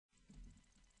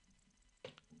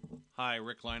Hi,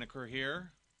 Rick Lineker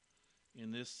here.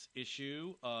 In this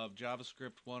issue of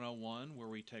JavaScript 101, where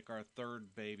we take our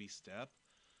third baby step,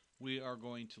 we are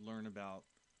going to learn about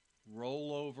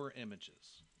rollover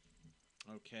images.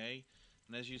 Okay,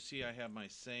 and as you see, I have my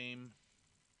same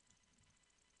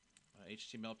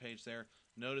HTML page there.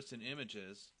 Notice in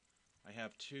images, I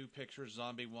have two pictures,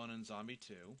 Zombie 1 and Zombie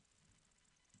 2.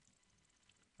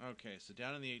 Okay, so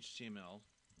down in the HTML,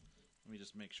 let me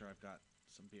just make sure I've got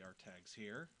some BR tags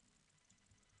here.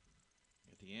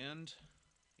 At the end,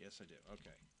 yes I do,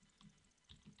 okay.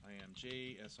 img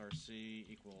src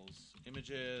equals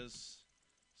images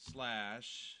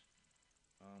slash,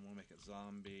 we'll make it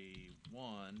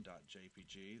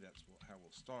zombie1.jpg, that's how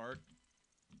we'll start.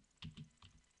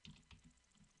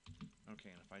 Okay,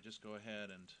 and if I just go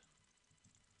ahead and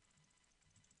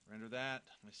render that,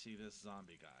 I see this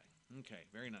zombie guy. Okay,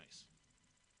 very nice.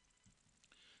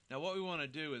 Now what we want to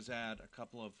do is add a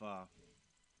couple of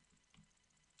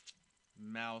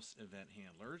mouse event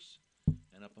handlers,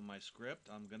 and up on my script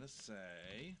I'm going to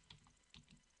say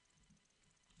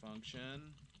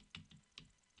function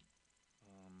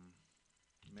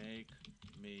make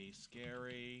me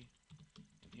scary,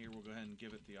 and here we'll go ahead and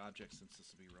give it the object since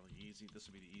this will be really easy. This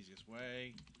will be the easiest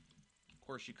way. Of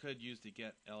course you could use the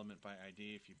get element by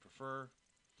ID if you prefer,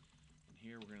 and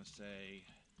here we're going to say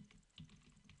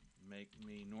make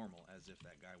me normal, as if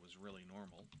that guy was really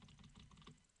normal.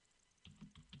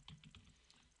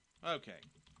 Okay,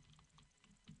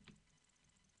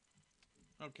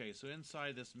 so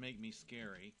inside this make me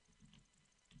scary,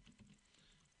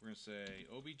 we're going to say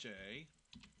obj.src,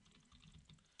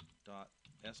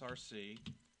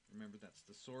 remember that's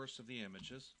the source of the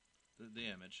images, the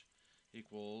image,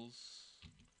 equals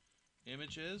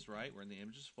images, right, we're in the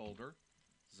images folder,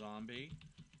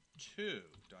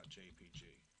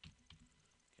 zombie2.jpg.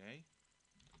 Okay,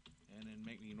 and then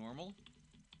make me normal,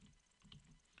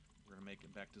 we're going to make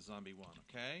it back to zombie 1,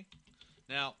 okay?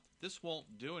 Now, this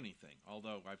won't do anything,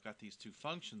 although I've got these two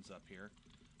functions up here.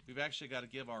 We've actually got to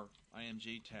give our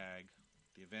img tag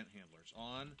the event handlers.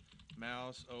 On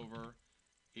mouse over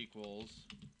equals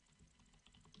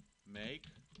make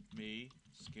me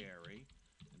scary.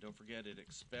 And don't forget, it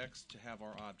expects to have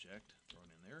our object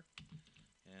thrown in there.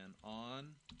 And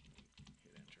on,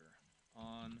 hit enter,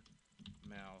 on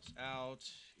mouse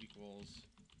out equals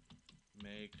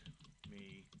make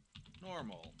me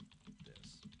normal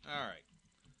this. Alright,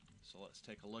 so let's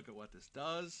take a look at what this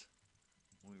does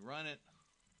when we run it.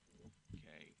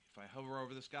 Okay, if I hover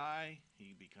over this guy,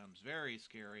 he becomes very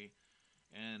scary,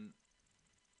 and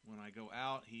when I go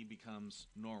out, he becomes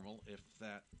normal, if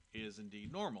that is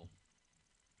indeed normal.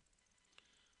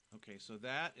 Okay, so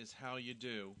that is how you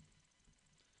do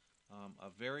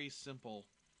a very simple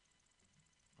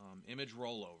image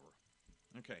rollover.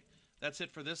 Okay, that's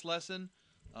it for this lesson.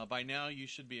 By now you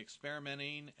should be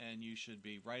experimenting and you should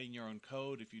be writing your own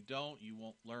code. If you don't, you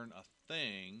won't learn a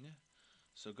thing.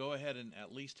 So go ahead and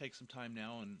at least take some time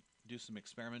now and do some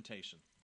experimentation.